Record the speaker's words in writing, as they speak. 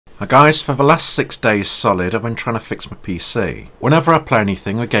Hi guys, for the last 6 days solid I've been trying to fix my PC. Whenever I play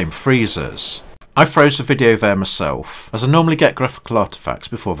anything the game freezes. I froze the video there myself, as I normally get graphical artifacts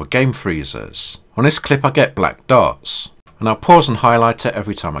before the game freezes. On this clip I get black dots, and I'll pause and highlight it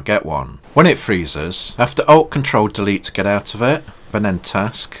every time I get one. When it freezes, I have to Alt Control Delete to get out of it, then end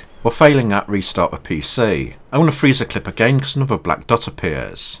task, or failing that restart the PC. I'm going to freeze the clip again because another black dot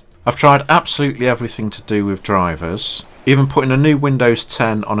appears. I've tried absolutely everything to do with drivers, even putting a new Windows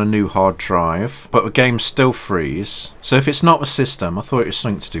 10 on a new hard drive, but the games still freeze. So if it's not the system, I thought it was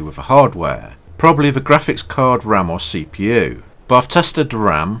something to do with the hardware. Probably the graphics card, RAM or CPU. But I've tested the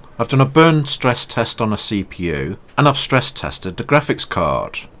RAM, I've done a burn stress test on a CPU, and I've stress tested the graphics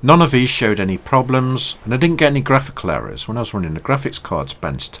card. None of these showed any problems, and I didn't get any graphical errors when I was running the graphics card's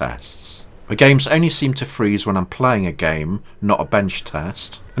bench tests. The games only seem to freeze when I'm playing a game, not a bench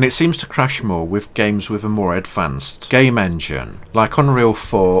test, and it seems to crash more with games with a more advanced game engine, like Unreal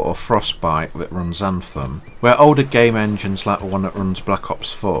 4 or Frostbite that runs Anthem, where older game engines like the one that runs Black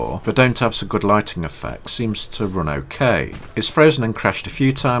Ops 4, but don't have so good lighting effects, seems to run okay. It's frozen and crashed a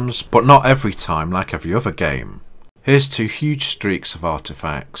few times, but not every time like every other game. Here's 2 huge streaks of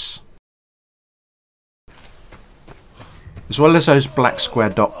artifacts. As well as those black square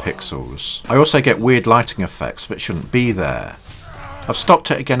dot pixels, I also get weird lighting effects that shouldn't be there. I've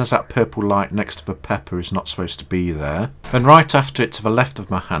stopped it again as that purple light next to the pepper is not supposed to be there. Then right after it to the left of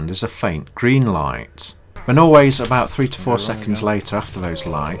my hand is a faint green light. Then always about 3 to 4 seconds later after those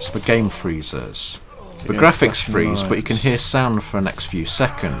lights, the game freezes. The graphics freeze, but you can hear sound for the next few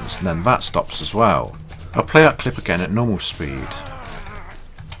seconds, and then that stops as well. I'll play that clip again at normal speed.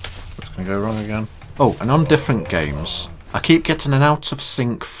 What's going to go wrong again? Oh, and on different games, I keep getting an out of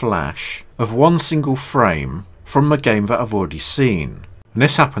sync flash of one single frame from a game that I've already seen. And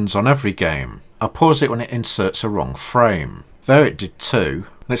this happens on every game. I'll pause it when it inserts a wrong frame. There it did too,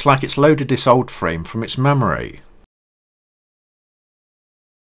 and it's like it's loaded this old frame from its memory.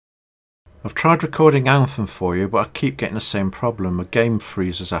 I've tried recording Anthem for you, but I keep getting the same problem. The game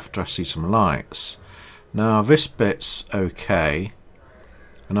freezes after I see some lights. Now this bit's okay.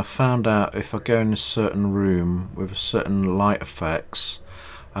 And I found out if I go in a certain room with a certain light effects,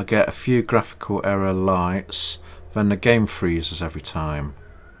 I get a few graphical error lights, then the game freezes every time.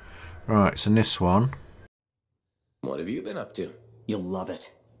 Right, so in this one. What have you been up to? You'll love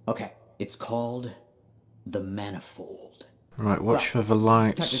it. Okay, it's called The Manifold. Right, watch for the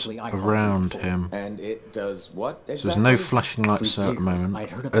lights around him. And it does what exactly? So there's no flashing lights there at the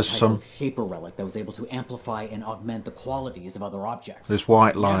moment. There's some Shaper relic that was able to amplify and augment the qualities of other objects. There's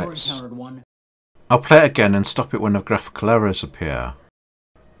white lights. I'll play it again and stop it when the graphical errors appear.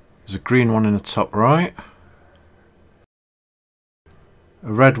 There's a green one in the top right,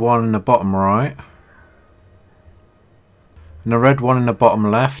 a red one in the bottom right, and a red one in the bottom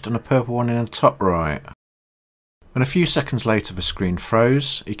left, and a purple one in the top right. And a few seconds later the screen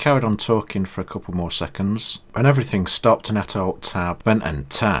froze. He carried on talking for a couple more seconds, and everything stopped and at Alt Tab, then end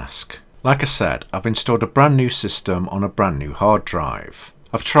task. Like I said, I've installed a brand new system on a brand new hard drive.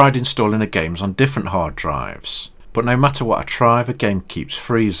 I've tried installing the games on different hard drives, but no matter what I try, the game keeps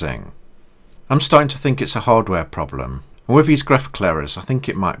freezing. I'm starting to think it's a hardware problem, and with these graphical errors I think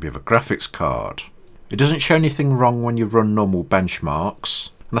it might be the graphics card. It doesn't show anything wrong when you run normal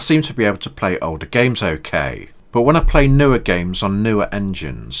benchmarks, and I seem to be able to play older games okay. But when I play newer games on newer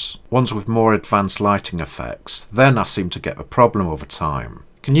engines, ones with more advanced lighting effects, then I seem to get a problem all the time.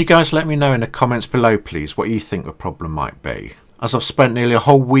 Can you guys let me know in the comments below please what you think the problem might be, as I've spent nearly a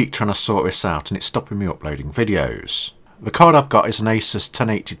whole week trying to sort this out and it's stopping me uploading videos. The card I've got is an Asus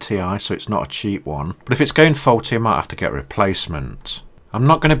 1080 Ti, so it's not a cheap one, but if it's going faulty I might have to get a replacement. I'm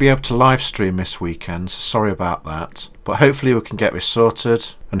not going to be able to live stream this weekend, so sorry about that, but hopefully we can get this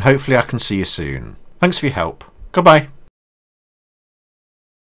sorted, and hopefully I can see you soon. Thanks for your help. Goodbye.